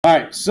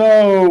right,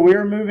 so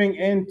we're moving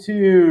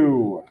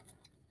into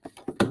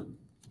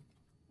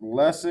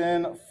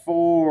lesson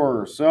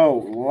 4.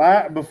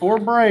 So before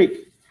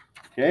break,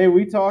 okay,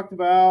 we talked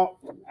about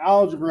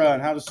algebra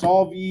and how to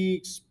solve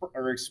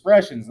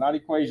expressions, not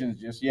equations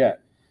just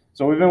yet.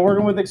 So we've been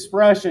working with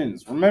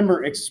expressions.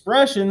 Remember,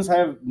 expressions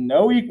have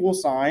no equal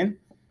sign,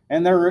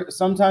 and they're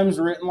sometimes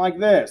written like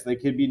this. They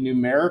could be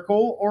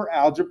numerical or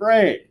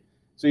algebraic.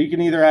 So you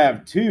can either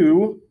have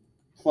 2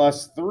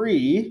 plus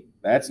 3,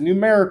 that's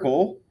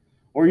numerical,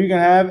 or you can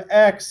have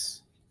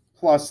x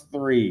plus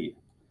 3.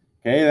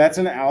 Okay, that's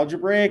an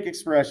algebraic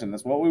expression.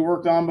 That's what we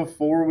worked on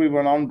before we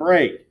went on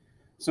break.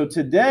 So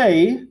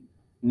today,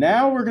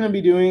 now we're going to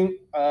be doing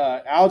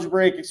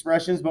algebraic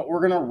expressions, but we're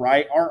going to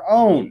write our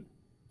own.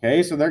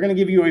 Okay, so they're going to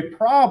give you a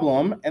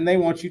problem, and they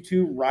want you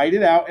to write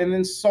it out and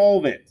then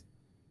solve it.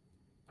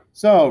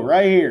 So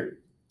right here,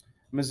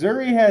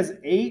 Missouri has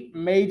 8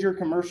 major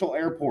commercial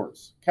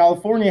airports.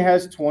 California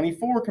has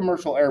 24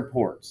 commercial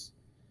airports.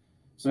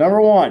 So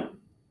number 1,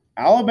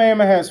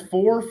 Alabama has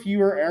 4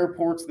 fewer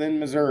airports than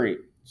Missouri.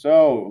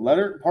 So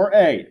part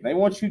A, they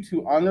want you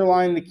to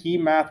underline the key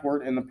math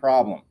word in the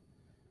problem.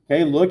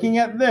 Okay, looking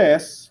at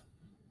this,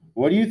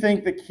 what do you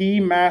think the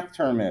key math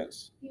term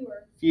is?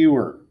 Fewer.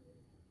 Fewer.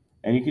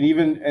 And you can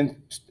even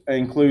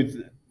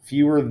include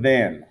fewer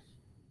than.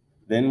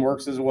 Then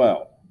works as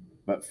well.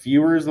 But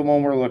fewer is the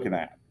one we're looking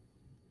at.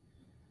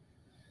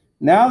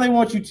 Now they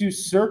want you to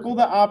circle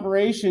the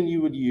operation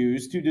you would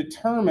use to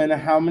determine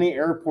how many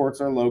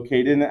airports are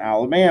located in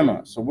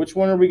Alabama. So which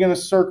one are we going to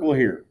circle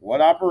here?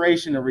 What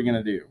operation are we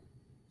going to do?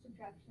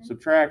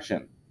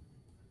 Subtraction.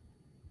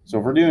 So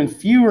if we're doing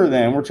fewer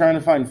than, we're trying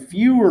to find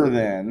fewer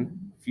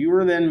than.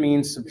 Fewer than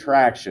means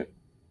subtraction.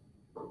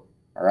 All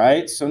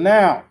right, so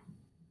now,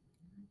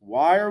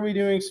 why are we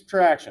doing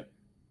subtraction?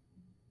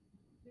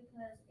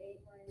 Because 8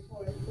 minus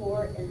 4 is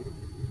 4, and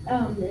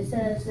it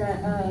says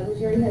that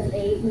Missouri has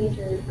 8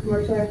 major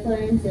commercial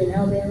airplanes, and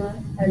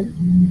Alabama has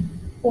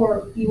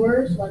 4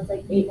 fewer, so that's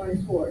like 8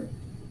 minus 4.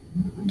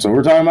 So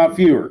we're talking about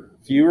fewer.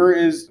 Fewer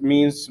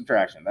means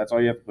subtraction. That's all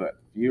you have to put.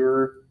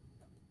 Fewer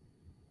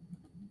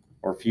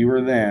or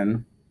fewer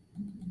than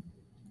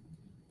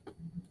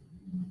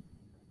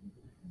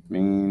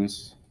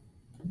means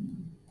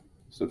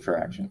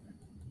subtraction.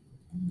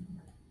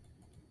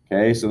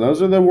 Okay, so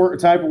those are the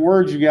type of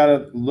words you got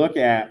to look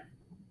at.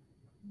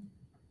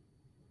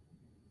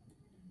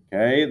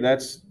 Okay,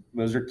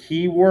 those are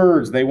key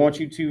words they want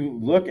you to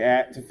look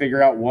at to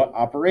figure out what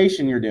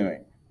operation you're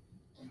doing.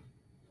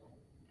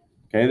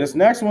 Okay, this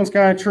next one's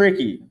kind of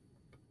tricky.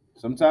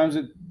 Sometimes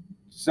it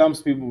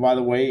stumps people by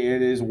the way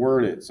it is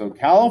worded. So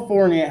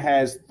California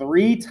has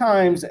 3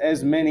 times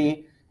as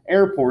many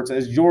airports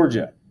as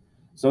Georgia.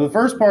 So the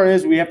first part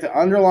is we have to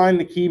underline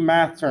the key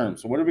math term.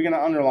 So what are we going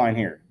to underline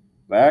here?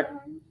 Back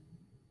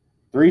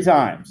 3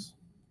 times.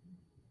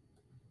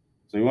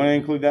 So you want to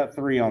include that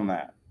 3 on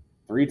that.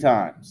 3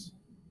 times.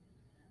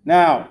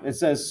 Now, it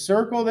says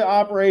circle the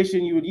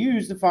operation you would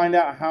use to find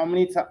out how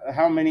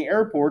many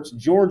airports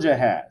Georgia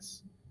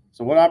has.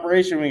 So what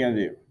operation are we going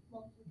to do?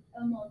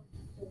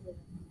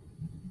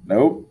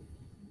 Nope.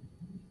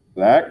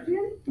 That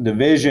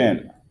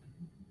division.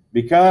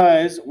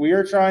 Because we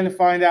are trying to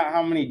find out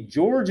how many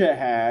Georgia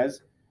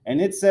has, and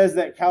it says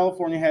that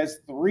California has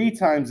 3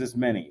 times as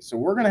many. So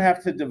we're going to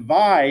have to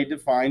divide to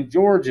find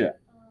Georgia.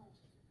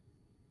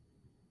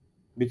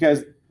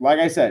 Because, like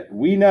I said,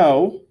 we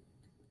know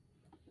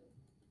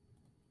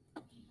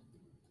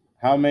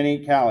how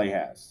many Cali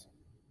has.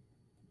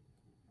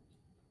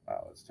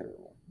 Wow, that's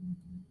terrible.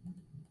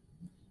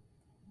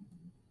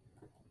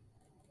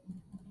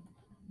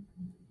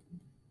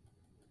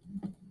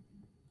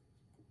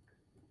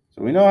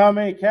 So we know how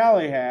many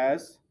Cali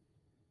has,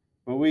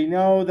 but we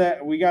know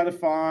that we got to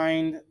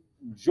find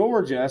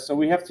Georgia, so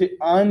we have to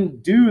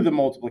undo the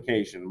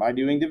multiplication by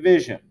doing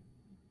division.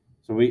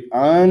 So we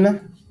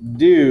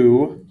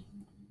undo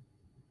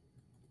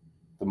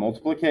the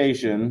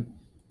multiplication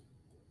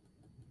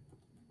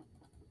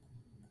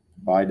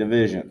by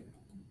division.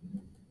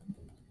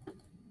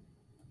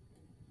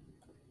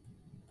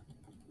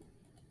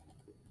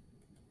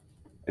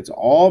 It's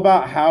all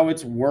about how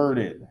it's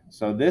worded.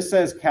 So this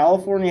says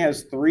California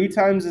has 3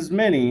 times as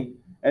many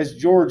as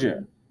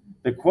Georgia.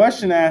 The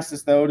question asks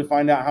us, though, to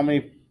find out how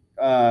many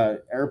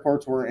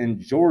airports were in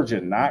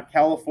Georgia, not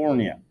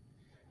California.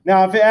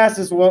 Now, if it asks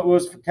us what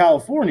was for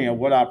California,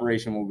 what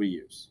operation will we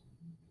use?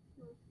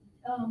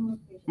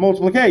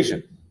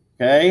 Multiplication,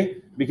 okay?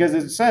 Because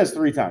it says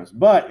 3 times.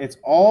 But it's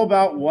all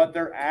about what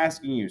they're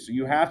asking you. So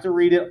you have to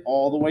read it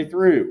all the way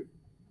through.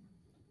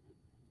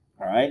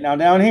 All right, now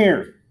down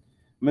here.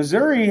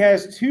 Missouri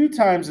has 2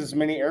 times as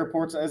many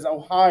airports as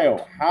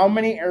Ohio. How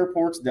many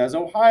airports does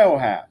Ohio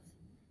have?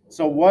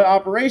 So what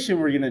operation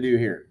we're going to do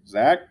here,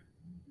 Zach?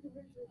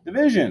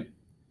 Division.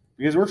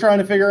 Because we're trying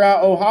to figure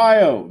out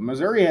Ohio.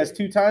 Missouri has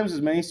 2 times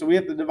as many, so we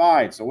have to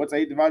divide. So what's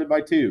 8 divided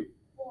by 2?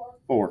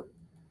 4.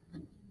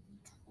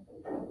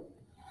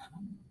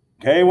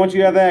 Okay, once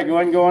you have that, go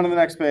ahead and go on to the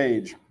next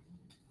page.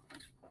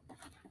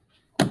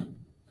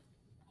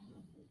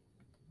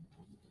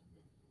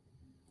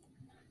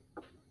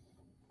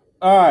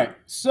 All right,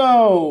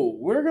 so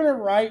we're going to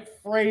write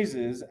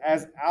phrases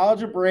as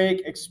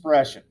algebraic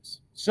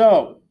expressions.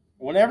 So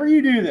whenever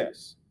you do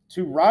this,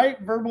 to write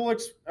verbal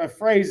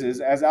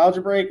phrases as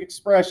algebraic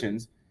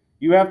expressions,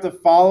 you have to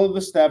follow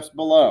the steps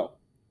below.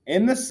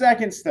 In the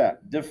second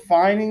step,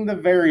 defining the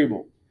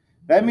variable.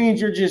 That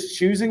means you're just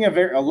choosing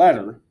a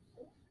letter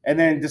and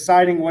then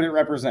deciding what it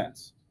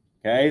represents.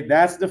 Okay,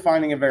 that's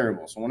defining a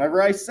variable. So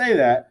whenever I say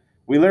that,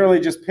 we literally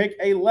just pick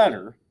a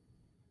letter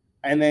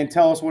and then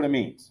tell us what it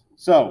means.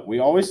 So we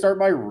always start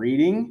by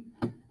reading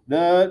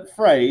the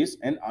phrase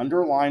and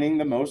underlining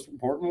the most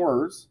important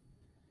words,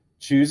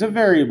 choose a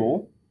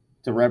variable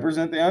to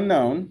represent the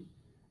unknown,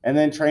 and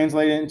then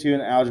translate it into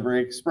an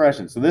algebraic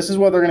expression. So this is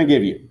what they're going to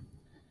give you.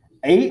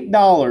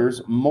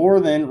 $8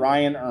 more than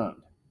Ryan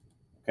earned.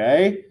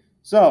 Okay?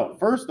 So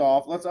first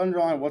off, let's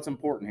underline what's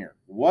important here.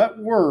 What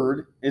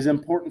word is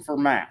important for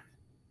math?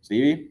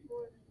 Stevie?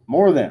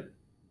 More than.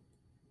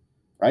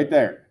 Right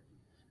there.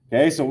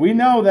 Okay, so we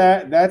know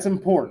that that's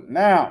important.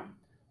 Now,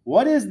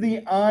 what is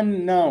the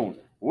unknown?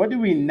 What do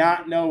we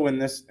not know in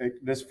this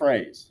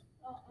phrase?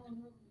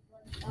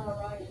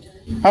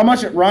 How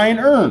much Ryan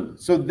earned.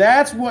 So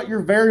that's what your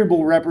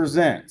variable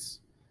represents.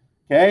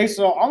 Okay,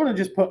 so I'm going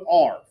to just put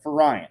R for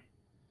Ryan.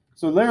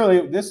 So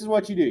literally, this is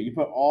what you do. You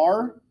put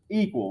R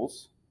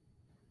equals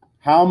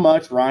how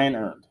much Ryan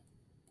earned.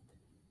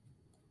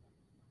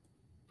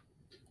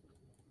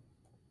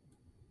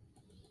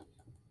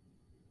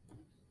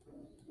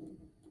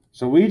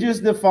 So we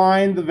just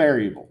defined the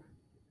variable.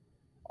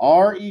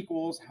 R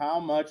equals how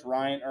much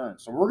Ryan earned.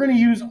 So we're going to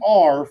use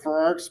R for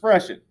our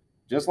expression,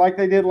 just like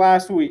they did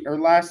last week or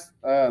last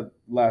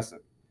lesson.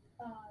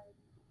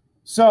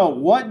 So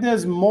what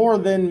does more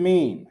than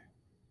mean?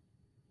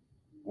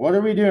 What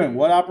are we doing?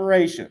 What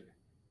operation?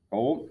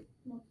 Cole?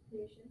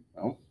 Multiplication.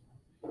 No.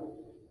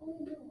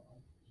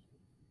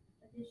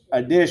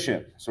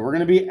 Addition. So we're going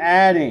to be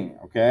adding,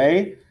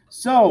 okay?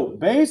 So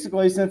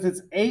basically, since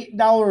it's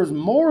 $8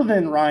 more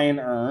than Ryan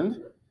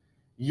earned,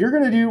 you're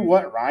going to do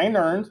what Ryan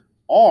earned,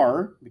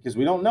 R, because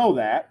we don't know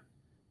that,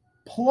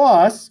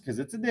 plus, because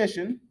it's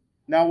addition.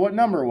 Now, what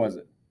number was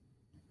it?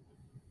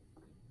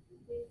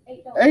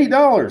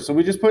 $8. So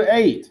we just put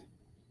 8.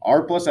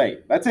 R plus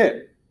 8. That's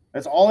it.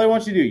 That's all I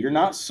want you to do. You're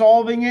not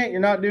solving it.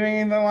 You're not doing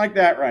anything like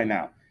that right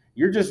now.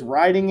 You're just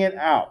writing it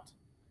out.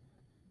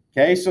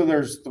 Okay, so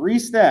there's 3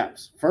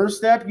 steps. First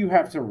step, you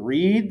have to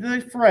read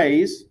the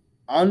phrase,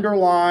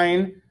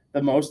 underline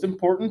the most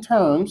important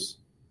terms.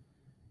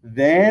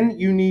 Then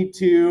you need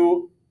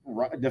to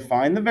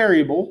define the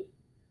variable,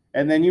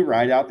 and then you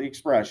write out the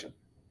expression.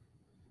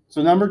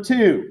 So number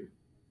 2,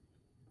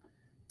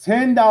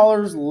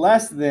 $10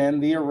 less than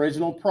the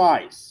original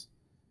price.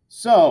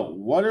 So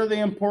what are the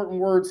important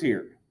words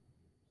here?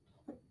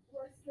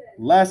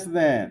 Less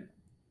than.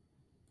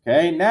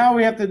 Okay, now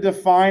we have to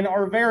define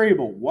our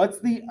variable. What's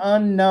the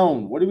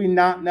unknown? What do we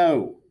not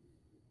know?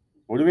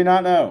 What do we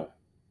not know?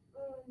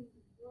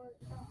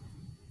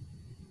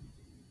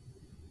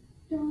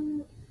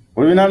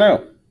 What do we not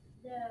know?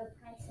 The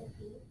price of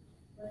P.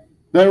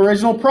 The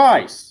original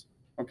price.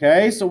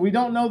 Okay, so we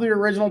don't know the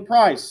original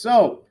price.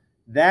 So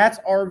that's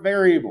our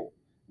variable.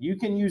 You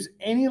can use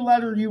any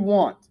letter you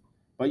want,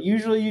 but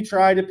usually you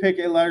try to pick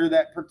a letter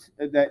that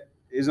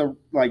is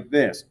like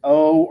this,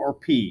 O or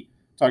P,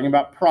 talking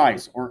about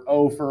price, or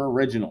O for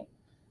original.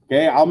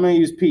 Okay, I'm going to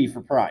use P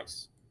for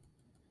price.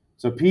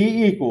 So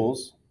P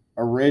equals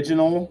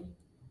original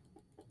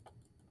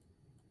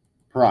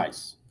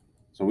price.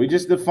 So we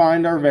just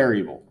defined our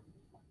variable.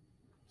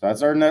 So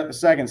that's our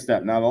second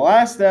step. Now the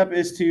last step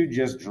is to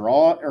just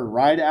draw or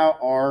write out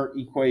our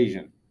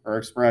equation or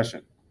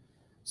expression.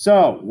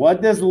 So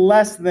what does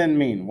less than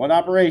mean? What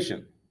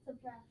operation?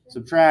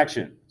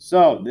 Subtraction.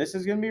 So this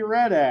is going to be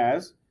read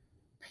as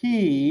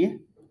P,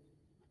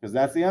 because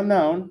that's the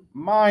unknown,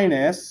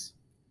 minus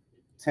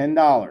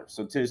 $10.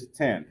 So just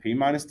 10. P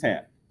minus 10.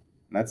 And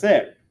that's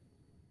it.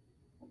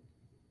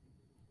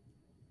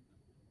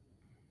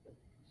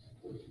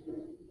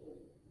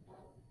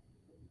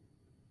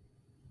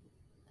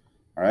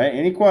 All right,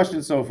 any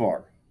questions so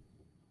far?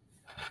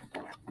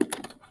 All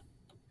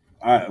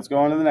right, let's go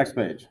on to the next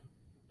page.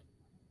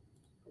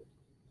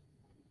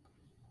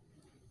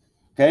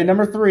 Okay,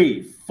 number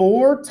 3,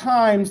 4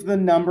 times the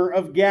number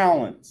of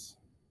gallons.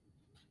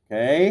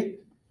 Okay,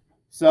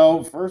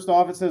 so first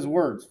off it says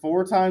words.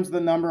 4 times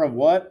the number of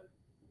what?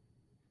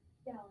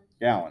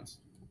 Gallons.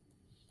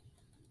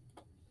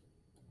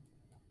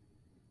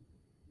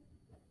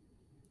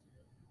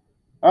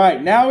 All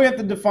right, now we have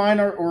to define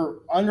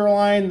or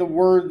underline the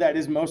word that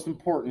is most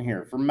important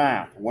here for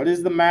math. What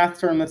is the math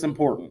term that's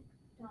important?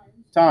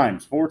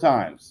 Times. 4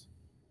 times.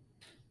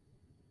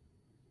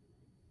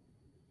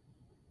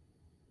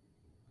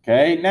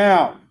 Okay,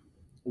 now,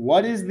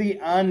 what is the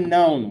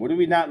unknown? What do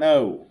we not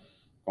know?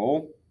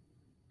 Cole?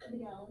 The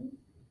gallons.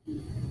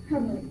 How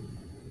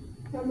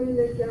many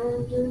the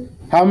gallons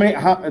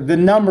is? The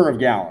number of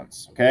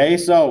gallons. Okay,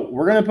 so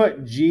we're going to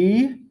put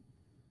G.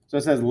 So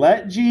it says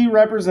let G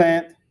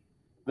represent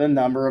the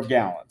number of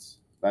gallons.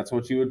 That's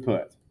what you would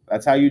put.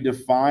 That's how you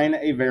define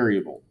a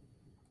variable.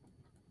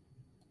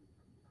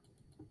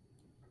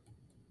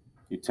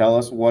 You tell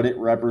us what it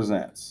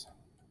represents.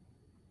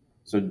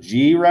 So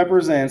G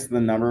represents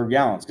the number of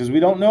gallons because we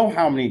don't know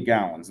how many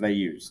gallons they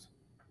used.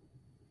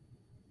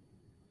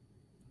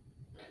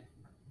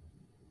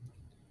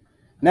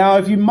 Now,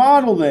 if you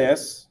model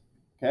this,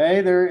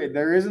 okay,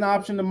 there is an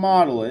option to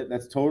model it.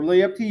 That's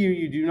totally up to you.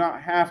 You do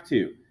not have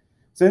to.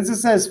 Since it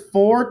says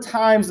 4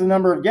 times the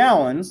number of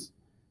gallons,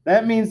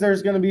 that means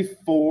there's going to be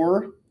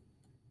 4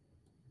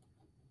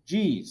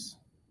 G's.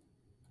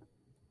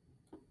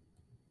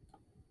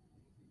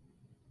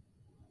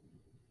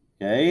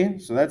 Okay,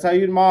 so that's how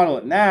you'd model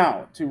it.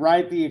 Now, to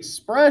write the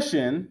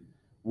expression,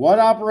 what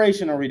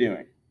operation are we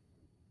doing?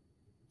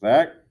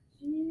 Zach?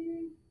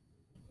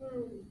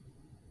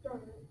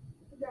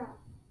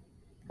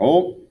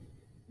 Oh.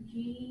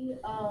 G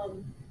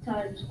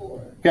times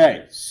 4.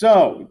 Okay,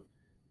 so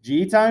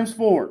G times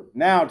 4.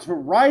 Now, to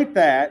write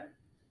that,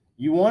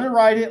 you want to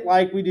write it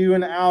like we do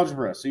in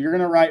algebra. So you're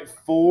going to write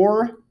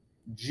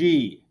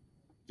 4G,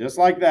 just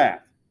like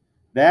that.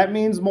 That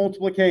means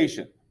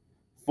multiplication.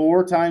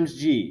 4 times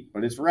G,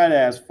 but it's read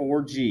as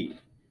 4G.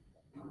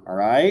 All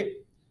right?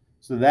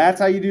 So that's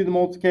how you do the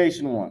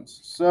multiplication ones.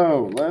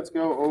 So let's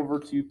go over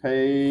to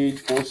page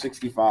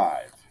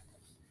 465.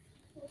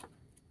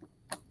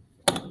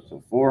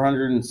 So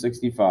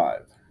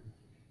 465.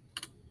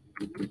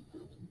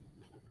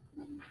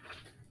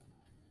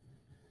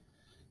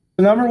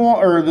 Number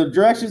one, or the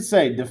directions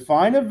say,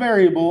 define a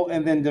variable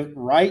and then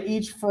write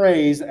each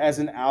phrase as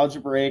an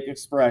algebraic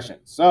expression.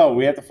 So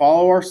we have to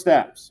follow our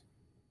steps.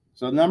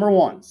 So number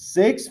 1,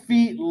 6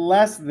 feet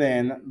less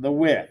than the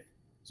width.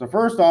 So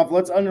first off,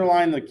 let's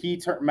underline the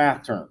key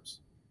math terms.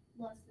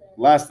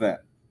 Less than.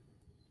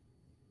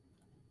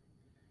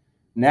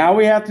 Now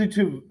we have to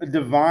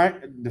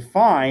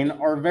define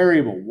our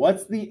variable.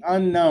 What's the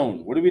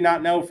unknown? What do we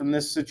not know from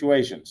this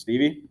situation,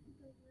 Stevie?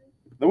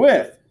 The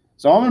width.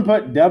 So I'm going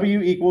to put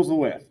W equals the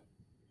width.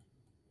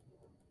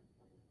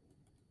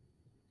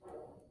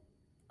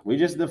 We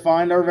just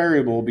defined our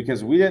variable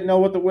because we didn't know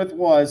what the width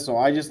was, so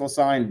I just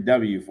assigned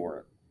W for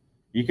it.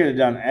 You could have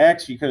done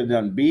X, you could have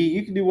done B,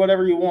 you can do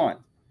whatever you want.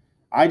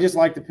 I just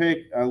like to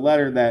pick a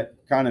letter that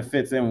kind of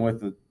fits in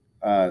with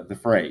the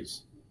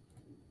phrase.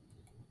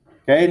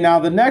 Okay, now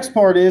the next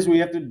part is we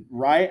have to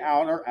write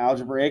out our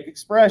algebraic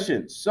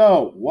expression.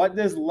 So what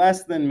does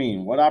less than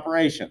mean? What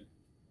operation?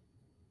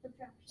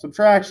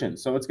 Subtraction.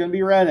 So it's going to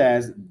be read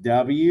as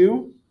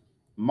W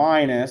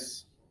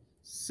minus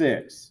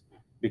 6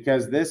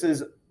 because this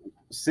is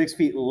 6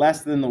 feet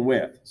less than the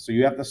width. So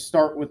you have to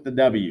start with the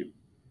W.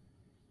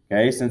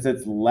 Okay, since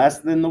it's less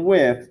than the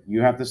width,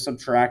 you have to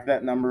subtract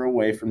that number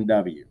away from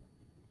W.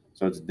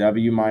 So it's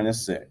W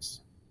minus 6.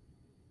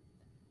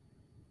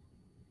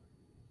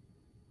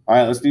 All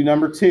right, let's do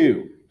number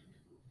 2.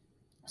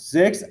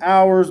 6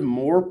 hours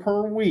more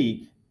per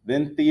week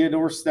than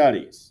Theodore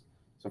studies.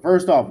 So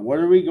first off, what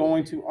are we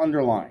going to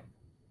underline?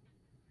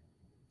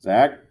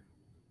 Zach?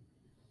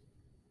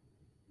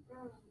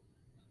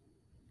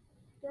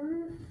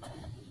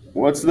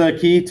 What's the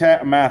key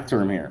math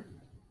term here?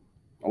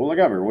 Oh, look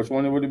up here. Which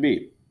one would it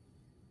be?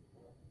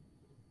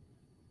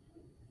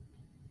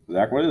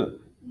 Zach, what is it?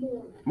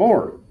 More.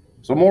 More.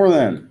 So more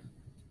than.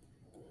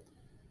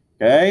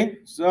 Okay,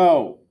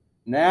 so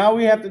now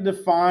we have to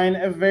define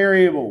a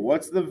variable.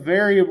 What's the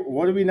variable?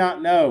 What do we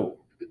not know?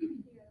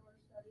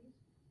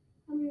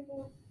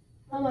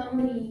 How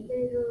many?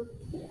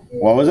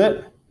 What was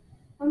it?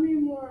 How many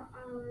more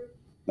hours?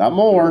 Not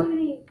more. How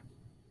many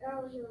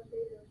hours are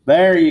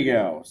There you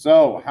go.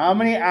 So how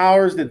many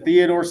hours did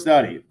Theodore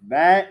study?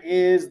 That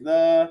is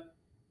the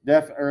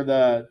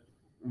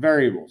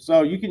variable.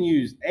 So you can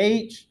use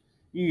H,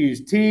 you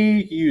use T,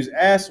 you can use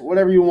S,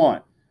 whatever you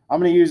want. I'm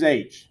going to use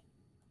H.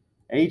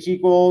 H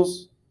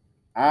equals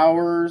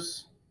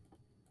hours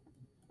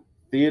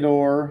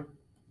Theodore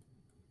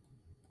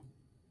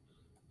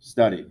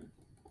studied.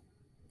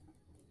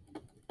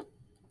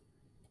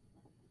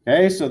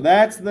 Okay, so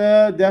that's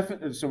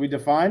so we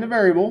define a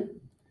variable.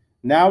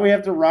 Now we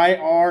have to write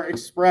our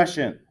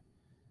expression.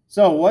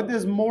 So what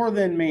does more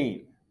than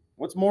mean?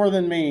 What's more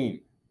than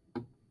mean?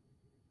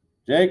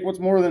 Jake, what's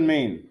more than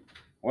mean?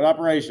 What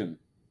operation?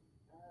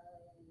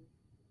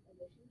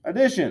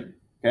 Addition.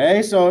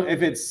 Okay, so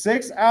if it's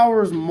 6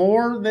 hours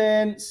more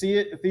than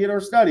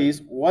Theodore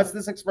studies, what's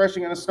this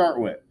expression going to start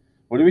with?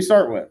 What do we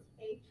start with?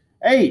 H.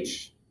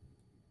 H.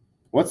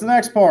 What's the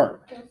next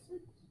part? Plus 6.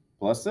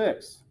 Plus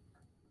 6.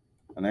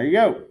 And there you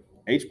go.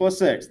 H plus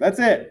 6. That's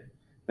it.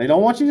 They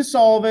don't want you to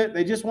solve it.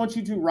 They just want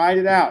you to write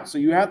it out. So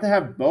you have to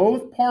have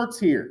both parts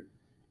here.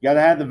 You got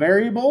to have the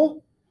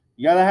variable.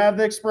 You got to have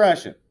the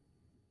expression.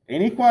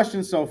 Any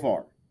questions so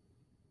far?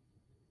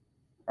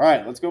 All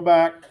right, let's go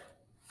back.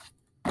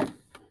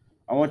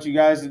 I want you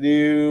guys to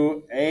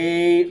do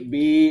A,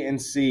 B,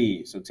 and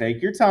C. So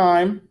take your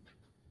time.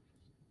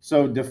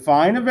 So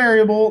define a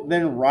variable,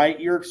 then write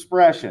your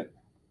expression.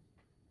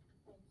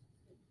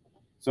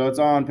 So it's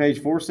on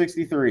page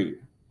 463.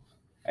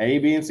 A,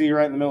 B, and C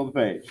right in the middle of the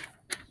page.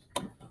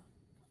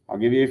 I'll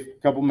give you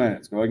a couple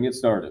minutes. Go ahead and get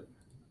started.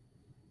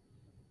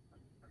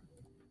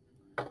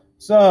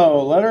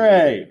 So letter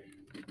A.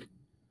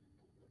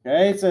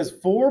 Okay, it says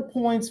 4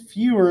 points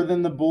fewer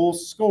than the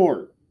Bulls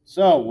scored.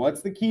 So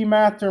what's the key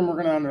math term we're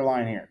going to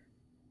underline here?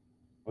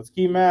 What's the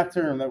key math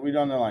term that we'd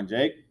underline,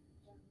 Jake?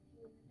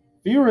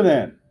 Fewer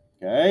than.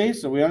 Okay,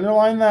 so we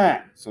underline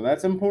that. So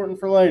that's important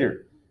for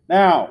later.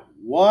 Now,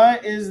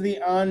 what is the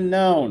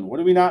unknown? What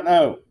do we not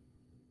know?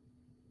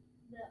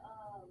 The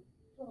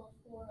total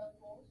score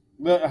of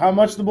Bulls. How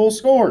much the Bulls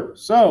scored.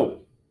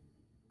 So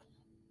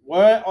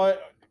what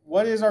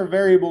is our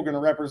variable going to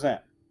represent?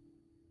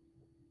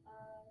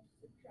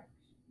 Subtraction.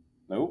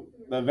 Nope.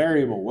 The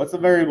variable. What's the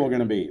variable going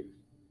to be?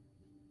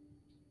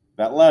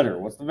 That letter.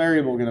 What's the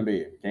variable going to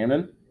be?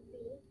 Camden?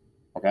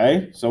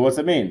 Okay. So what's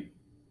it mean?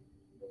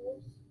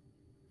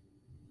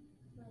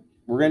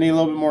 We're going to need a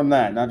little bit more than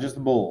that, not just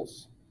the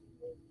Bulls.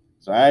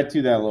 So add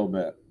to that a little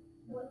bit.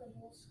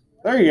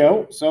 There you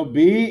go. So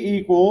B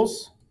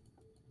equals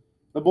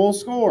the Bulls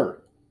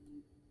score.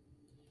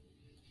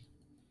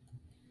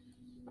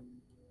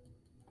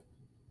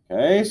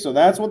 Okay, so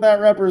that's what that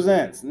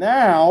represents.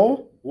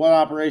 Now, what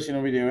operation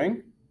are we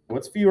doing?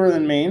 What's fewer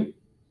than mean?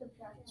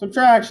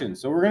 Subtraction.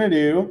 So we're going to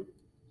do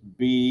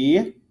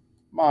B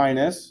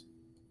minus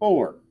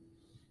 4.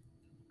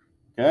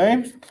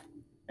 Okay?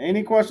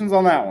 Any questions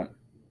on that one?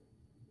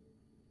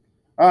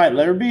 All right,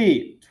 letter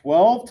B,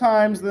 12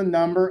 times the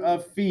number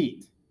of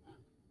feet.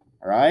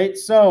 All right,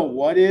 so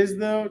what is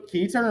the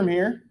key term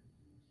here?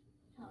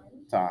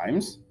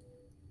 Times.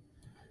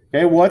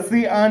 Okay, what's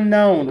the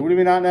unknown? What do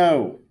we not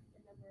know?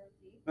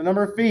 The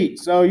number of feet.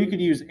 So you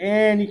could use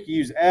N, you could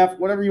use F,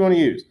 whatever you want to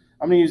use.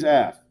 I'm going to use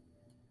F.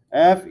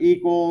 F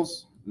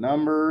equals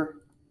number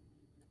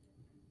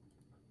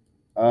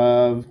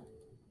of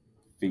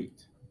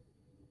feet.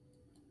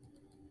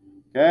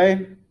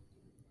 Okay?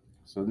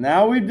 So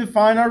now we've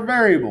defined our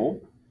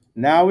variable.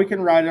 Now we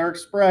can write our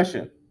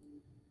expression.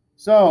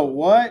 So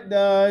what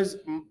does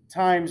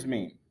times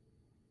mean?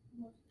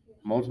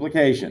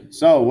 Multiplication.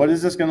 So what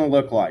is this going to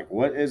look like?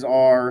 What is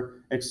our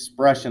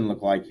expression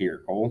look like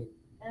here, Cole?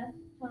 F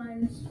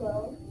times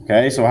 12.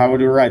 Okay, so how would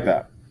we write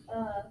that?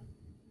 F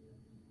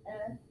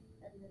and then.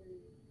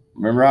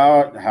 Remember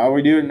how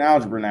we do it in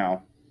algebra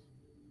now?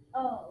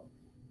 Oh,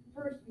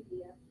 first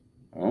PDF.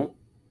 Oh,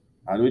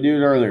 how did we do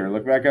it earlier?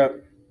 Look back up.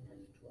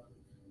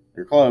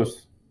 You're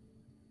close.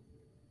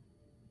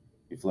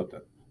 You flipped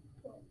it.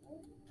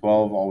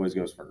 12 always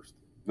goes first.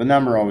 The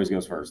number always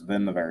goes first,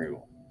 then the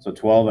variable. So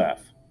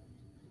 12F.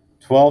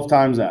 12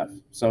 times F.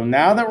 So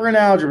now that we're in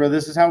algebra,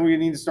 this is how we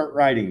need to start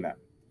writing them.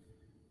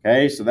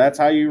 Okay, so that's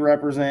how you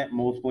represent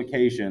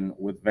multiplication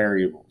with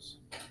variables.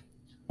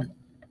 All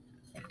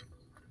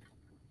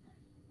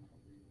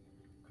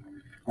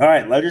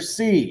right, letter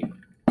C.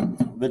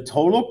 The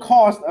total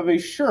cost of a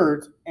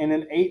shirt and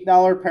an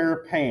 $8 pair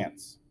of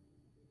pants.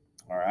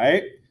 All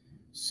right,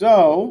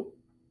 so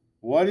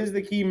what is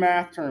the key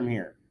math term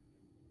here?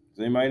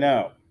 Does anybody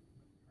know?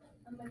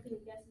 I'm going to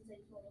guess and say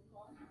total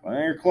cost.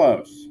 Well, you're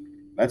close.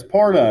 That's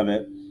part of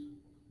it.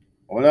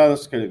 What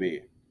else could it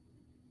be?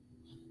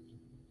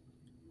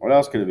 What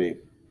else could it be?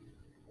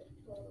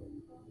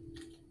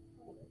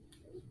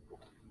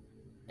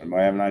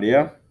 Anybody have an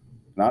idea?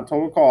 Not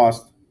total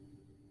cost.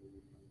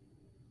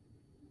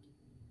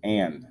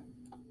 And.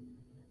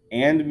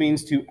 And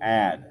means to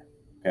add.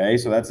 Okay,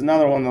 so that's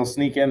another one they'll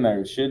sneak in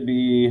there. It should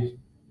be.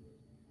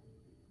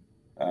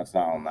 That's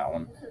not on that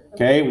one.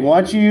 Okay,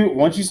 once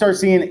you start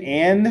seeing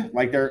and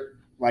like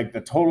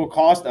the total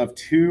cost of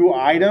 2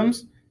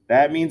 items,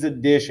 that means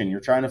addition. You're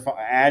trying to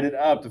add it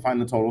up to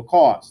find the total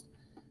cost.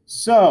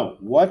 So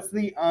what's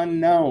the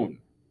unknown?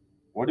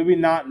 What do we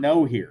not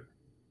know here?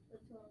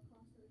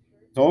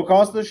 Total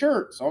cost of the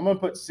shirt. So I'm going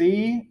to put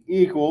C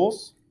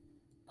equals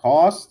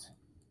cost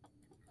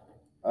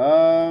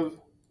of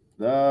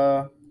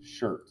the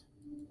shirt.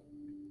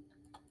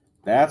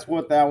 That's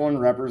what that one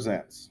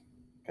represents.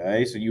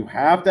 Okay, so you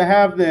have to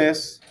have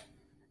this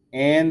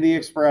and the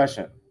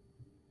expression.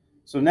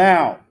 So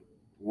now,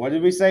 what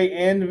did we say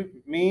and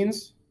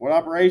means? What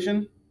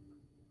operation?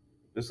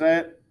 Just say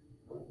it.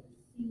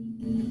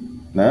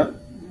 No.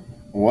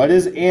 What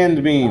does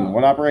and mean?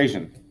 What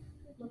operation?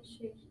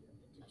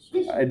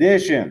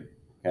 Addition.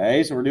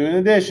 Okay, so we're doing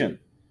addition.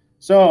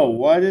 So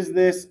what is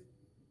this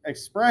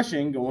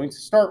expression going to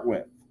start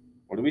with?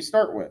 What do we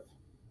start with?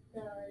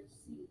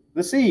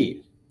 The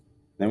C.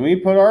 Then we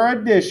put our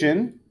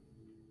addition,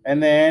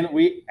 and then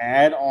we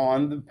add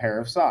on the pair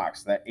of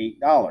socks, that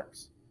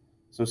 $8.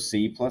 So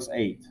C plus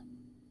 8.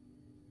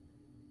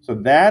 So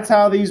that's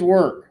how these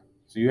work.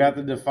 So you have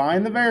to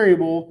define the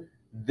variable,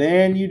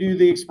 then you do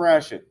the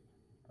expression.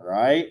 All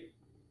right?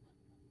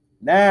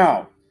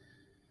 Now,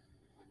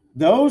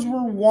 those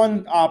were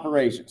one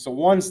operation, so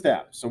one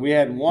step. So we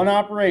had one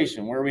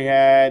operation where we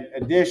had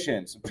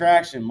addition,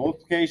 subtraction,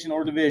 multiplication,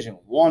 or division,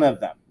 one of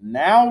them.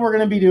 Now we're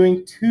going to be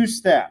doing 2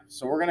 steps.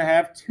 So we're going to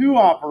have 2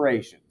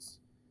 operations.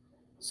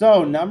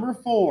 So number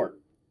 4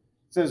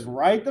 says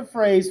write the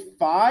phrase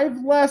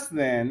 5 less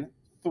than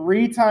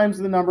 3 times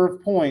the number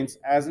of points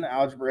as an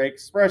algebraic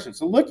expression.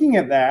 So looking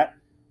at that,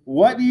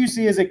 what do you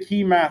see as a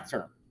key math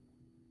term?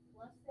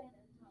 Less than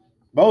and times.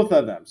 Both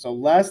of them. So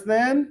less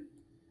than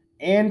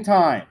and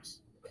times.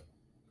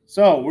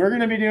 So we're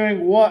going to be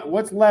doing what?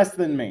 What's less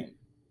than mean?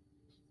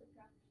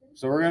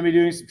 So we're going to be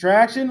doing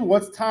subtraction.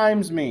 What's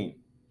times mean?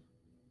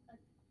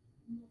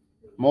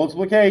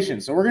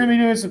 Multiplication. So we're going to be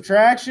doing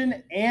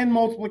subtraction and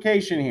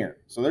multiplication here.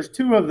 So there's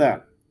two of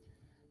them.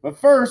 But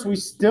first, we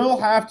still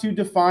have to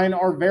define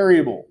our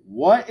variable.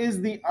 What is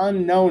the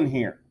unknown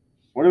here?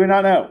 What do we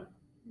not know?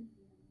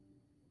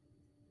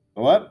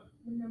 What?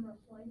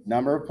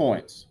 Number of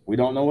points. We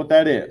don't know what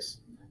that is.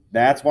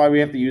 That's why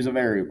we have to use a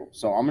variable.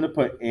 So I'm going to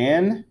put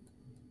n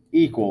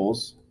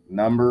equals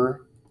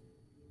number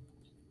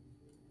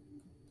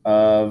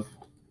of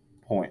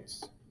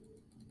points.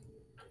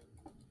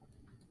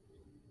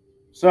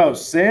 So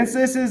since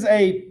this is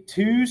a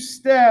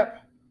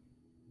two-step,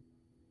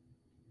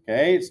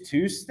 okay, it's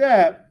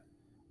two-step,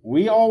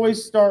 we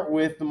always start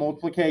with the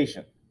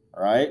multiplication,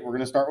 all right? We're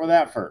going to start with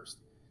that first.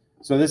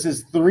 So this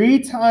is 3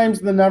 times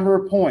the number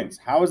of points.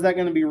 How is that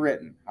going to be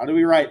written? How do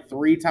we write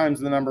 3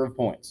 times the number of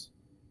points?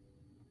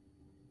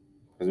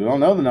 Because we don't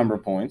know the number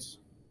of points.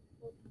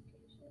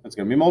 It's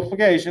going to be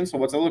multiplication, so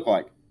what's it look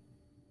like?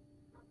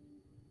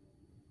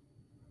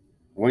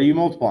 What are you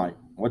multiplying?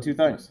 What two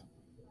things?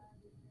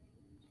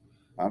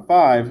 Not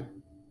 5,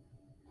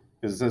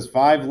 because it says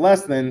 5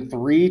 less than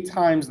 3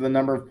 times the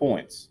number of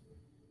points.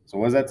 So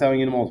what is that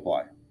telling you to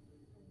multiply?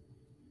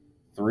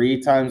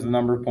 3 times the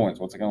number of points.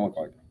 What's it going to look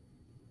like?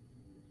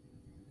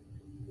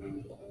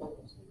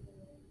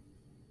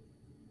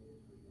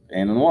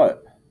 And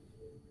what?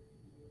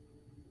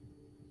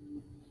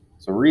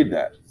 So read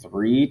that.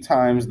 3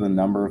 times the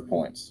number of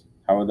points.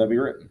 How would that be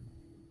written?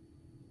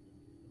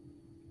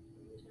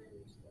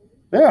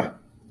 Yeah,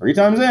 3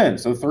 times n.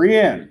 So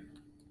 3n.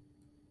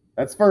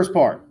 That's the first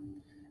part.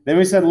 Then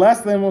we said less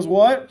than was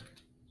what?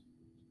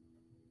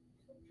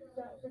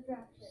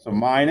 So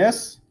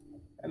minus,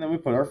 and then we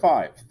put our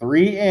 5.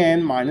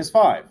 3n minus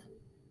 5.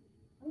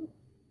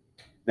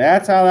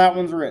 That's how that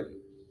one's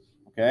written.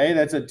 Okay,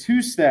 that's a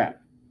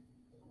two-step.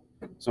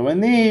 So in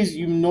these,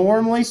 you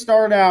normally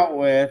start out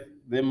with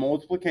the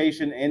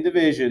multiplication and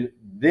division,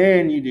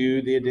 then you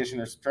do the addition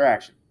or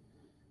subtraction.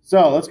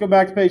 So let's go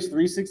back to page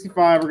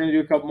 365. We're going to do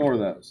a couple more of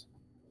those.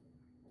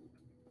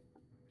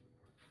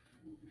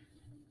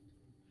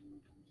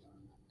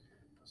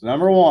 So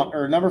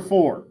number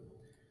 4.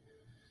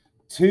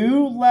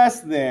 2 less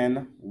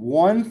than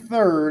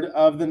 1/3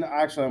 of the,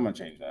 actually I'm going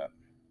to change that.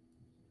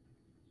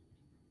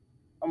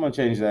 I'm going to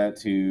change that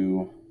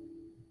to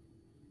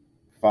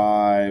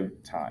 5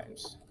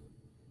 times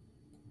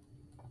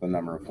the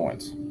number of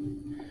points.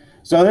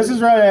 So this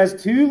is read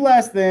as 2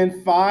 less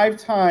than 5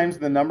 times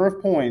the number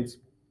of points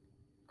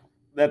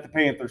that the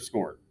Panthers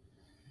scored.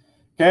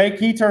 Okay,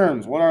 key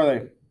terms. What are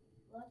they?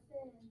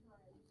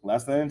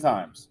 Less than and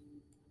times.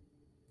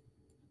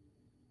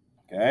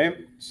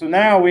 Okay, so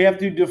now we have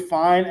to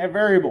define a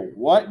variable.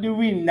 What do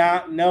we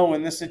not know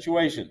in this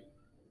situation?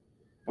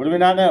 What do we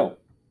not know?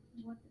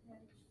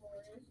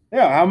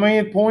 Yeah, how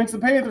many points the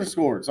Panthers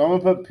scored. So I'm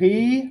going to put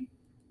P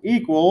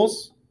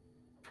equals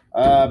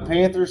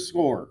Panthers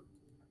score.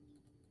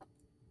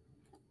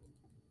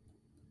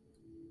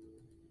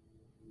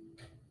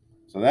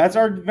 So that's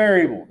our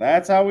variable.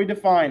 That's how we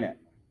define it.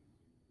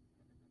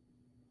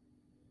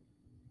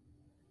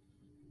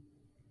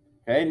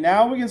 Okay,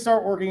 now we can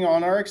start working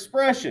on our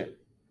expression.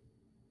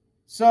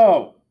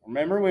 So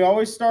remember, we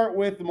always start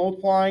with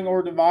multiplying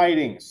or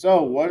dividing.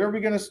 So what are we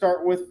going to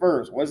start with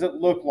first? What does it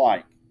look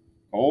like?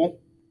 Cole?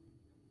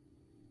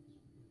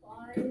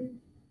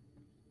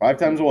 5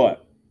 times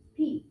what?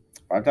 P.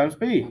 5 times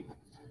P.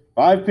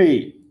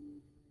 5P.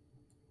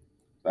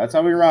 That's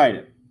how we write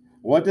it.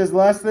 What does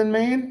less than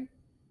mean?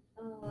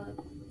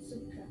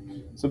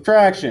 Subtraction.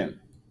 Subtraction.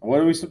 What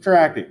are we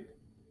subtracting?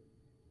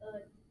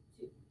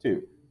 2.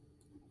 2.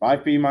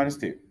 5P minus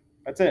 2.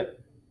 That's it.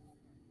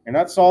 You're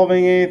not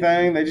solving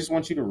anything. They just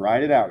want you to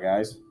write it out,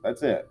 guys.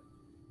 That's it.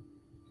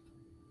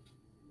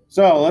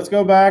 So let's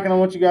go back, and I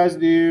want you guys to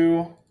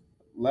do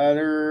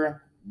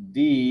letter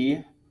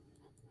D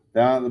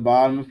down at the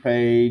bottom of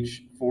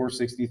page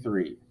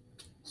 463.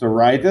 So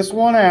write this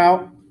one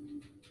out,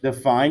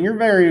 define your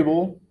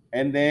variable,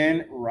 and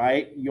then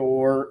write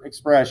your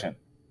expression.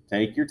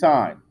 Take your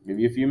time. Give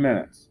you a few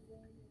minutes.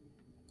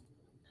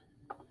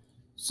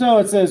 So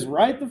it says,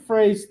 write the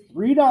phrase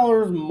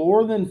 $3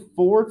 more than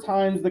 4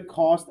 times the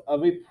cost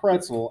of a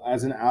pretzel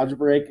as an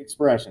algebraic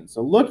expression.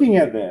 So looking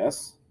at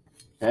this,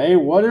 okay,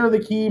 what are the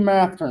key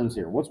math terms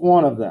here? What's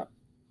one of them?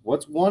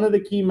 What's one of the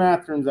key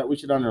math terms that we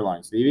should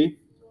underline, Stevie?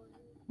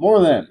 More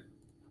than.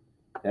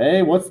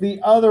 Okay, what's the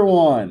other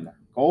one?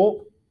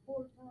 Colt?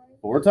 4 times.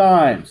 4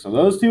 times. So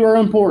those two are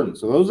important.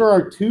 So those are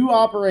our two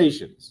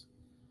operations.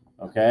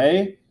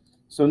 Okay,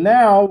 so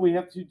now we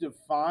have to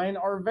define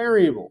our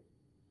variable.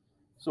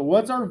 So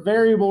what's our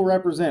variable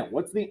represent?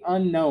 What's the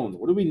unknown?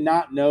 What do we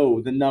not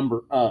know the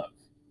number of?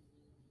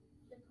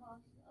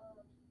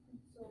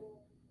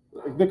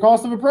 The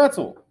cost of a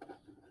pretzel.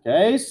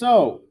 Okay,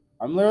 so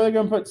I'm literally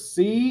going to put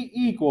C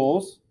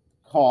equals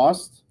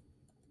cost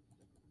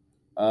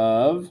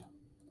of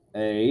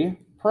a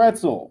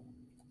pretzel.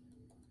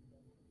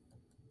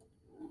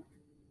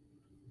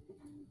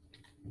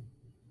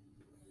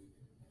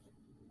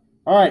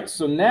 All right,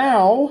 so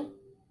now,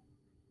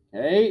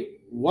 okay,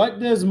 what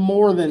does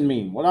more than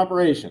mean? What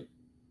operation?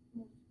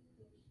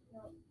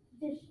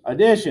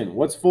 Addition.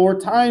 What's 4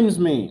 times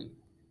mean?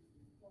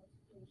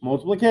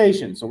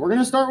 Multiplication. So we're going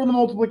to start with the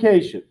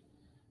multiplication.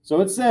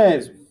 So it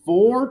says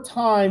 4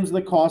 times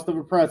the cost of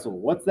a pretzel.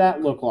 What's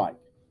that look like?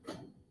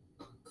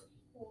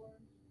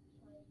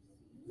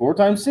 4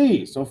 times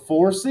C. So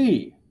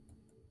 4C.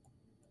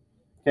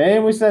 Okay,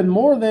 and we said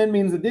more than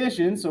means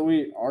addition, so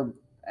we are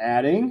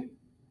adding.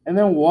 And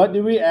then what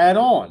do we add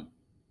on?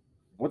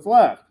 What's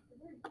left?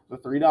 The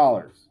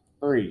 $3.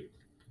 3.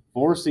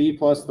 4C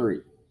plus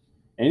 3.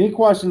 Any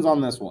questions on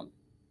this one?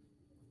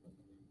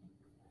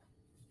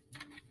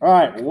 All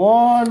right,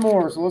 one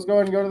more. So let's go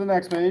ahead and go to the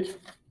next page.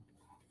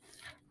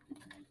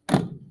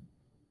 All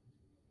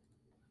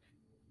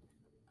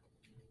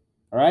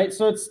right,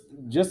 so it's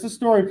just a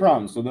story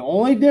problem. So the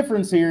only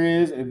difference here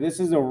is this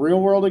is a real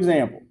world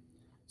example.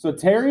 So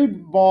Terry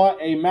bought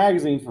a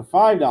magazine for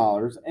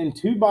 $5 and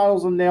 2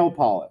 bottles of nail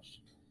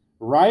polish.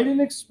 Write an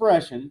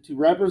expression to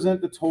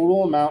represent the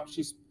total amount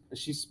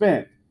she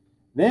spent.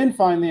 Then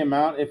find the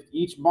amount if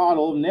each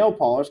bottle of nail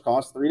polish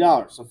costs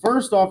 $3. So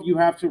first off, you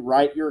have to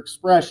write your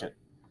expression.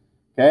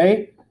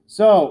 Okay,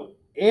 so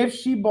if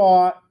she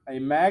bought a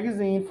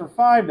magazine for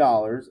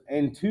 $5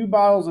 and 2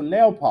 bottles of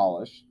nail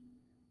polish,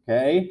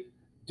 okay,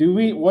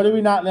 what do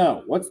we not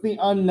know? What's the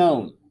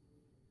unknown?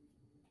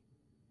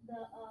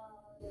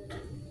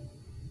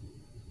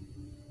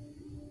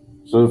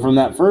 So from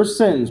that first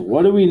sentence,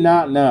 what do we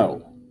not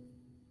know?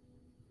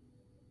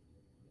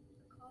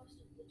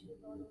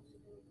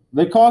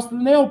 The cost of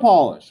the nail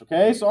polish.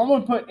 Okay, so I'm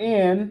going to put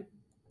in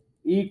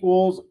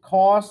equals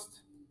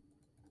cost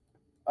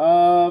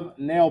of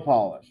nail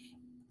polish.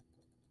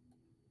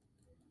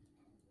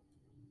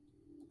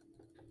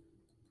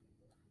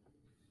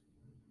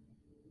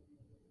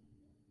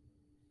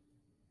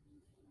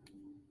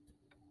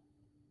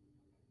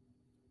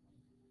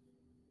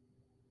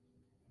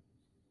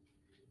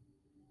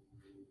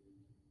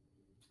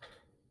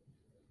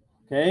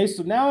 Okay,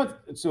 so now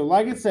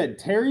like I said,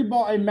 Terry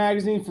bought a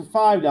magazine for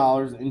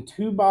 $5 and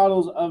 2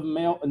 bottles of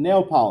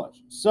nail polish.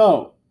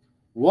 So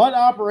what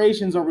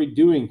operations are we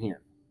doing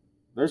here?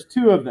 There's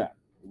 2 of them.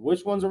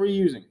 Which ones are we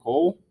using,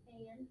 Cole?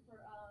 And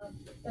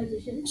for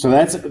addition. So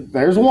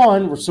there's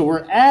one. So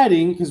we're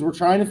adding because we're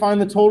trying to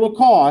find the total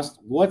cost.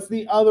 What's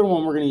the other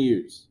one we're going to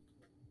use?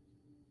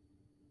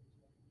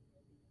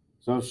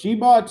 So if she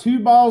bought 2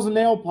 bottles of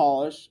nail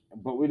polish,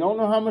 but we don't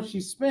know how much she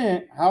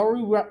spent, how are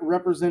we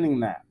representing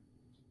that?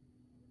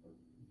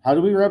 How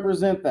do we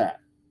represent that?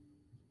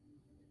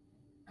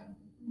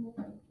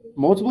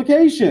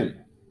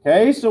 Multiplication.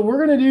 Okay, so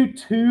we're going to do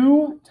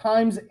 2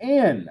 times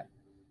n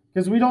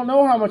because we don't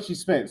know how much she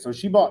spent. So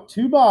she bought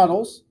 2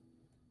 bottles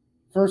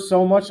for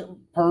so much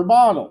per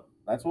bottle.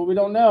 That's what we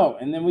don't know.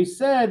 And then we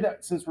said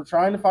that since we're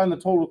trying to find the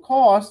total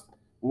cost,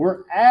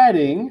 we're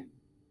adding,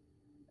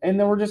 and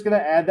then we're just going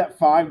to add that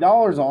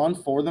 $5 on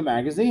for the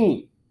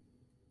magazine.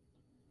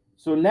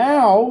 So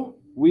now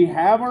we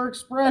have our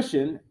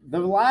expression. The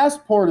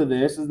last part of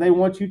this is they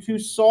want you to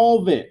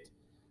solve it.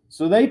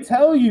 So they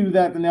tell you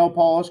that the nail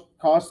polish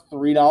costs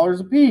 $3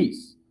 a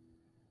piece.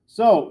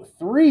 So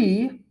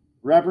 3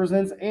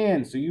 represents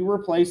n. So you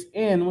replace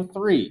n with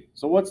 3.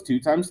 So what's 2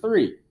 times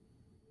 3?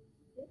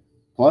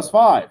 Plus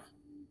 5.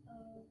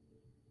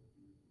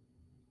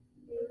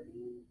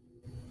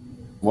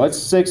 What's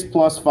 6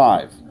 plus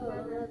 5?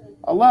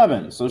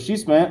 11. So she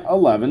spent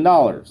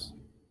 $11.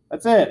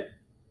 That's it.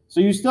 So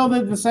you still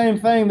did the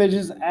same thing. They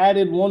just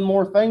added one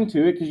more thing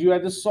to it because you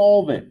had to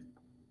solve it.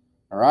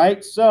 All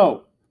right.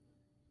 So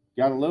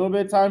got a little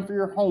bit of time for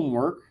your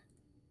homework.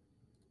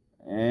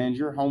 And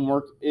your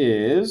homework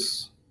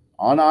is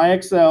on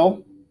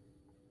IXL,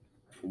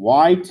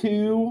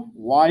 Y2,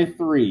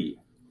 Y3.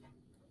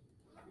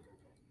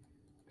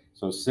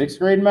 So 6th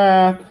grade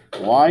math,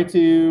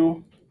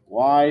 Y2,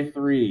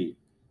 Y3.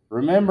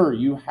 Remember,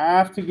 you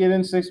have to get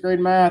in 6th grade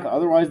math.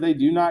 Otherwise, they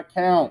do not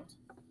count.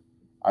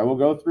 I will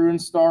go through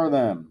and star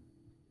them.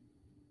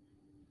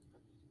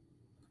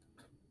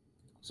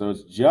 So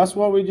it's just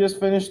what we just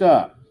finished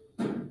up.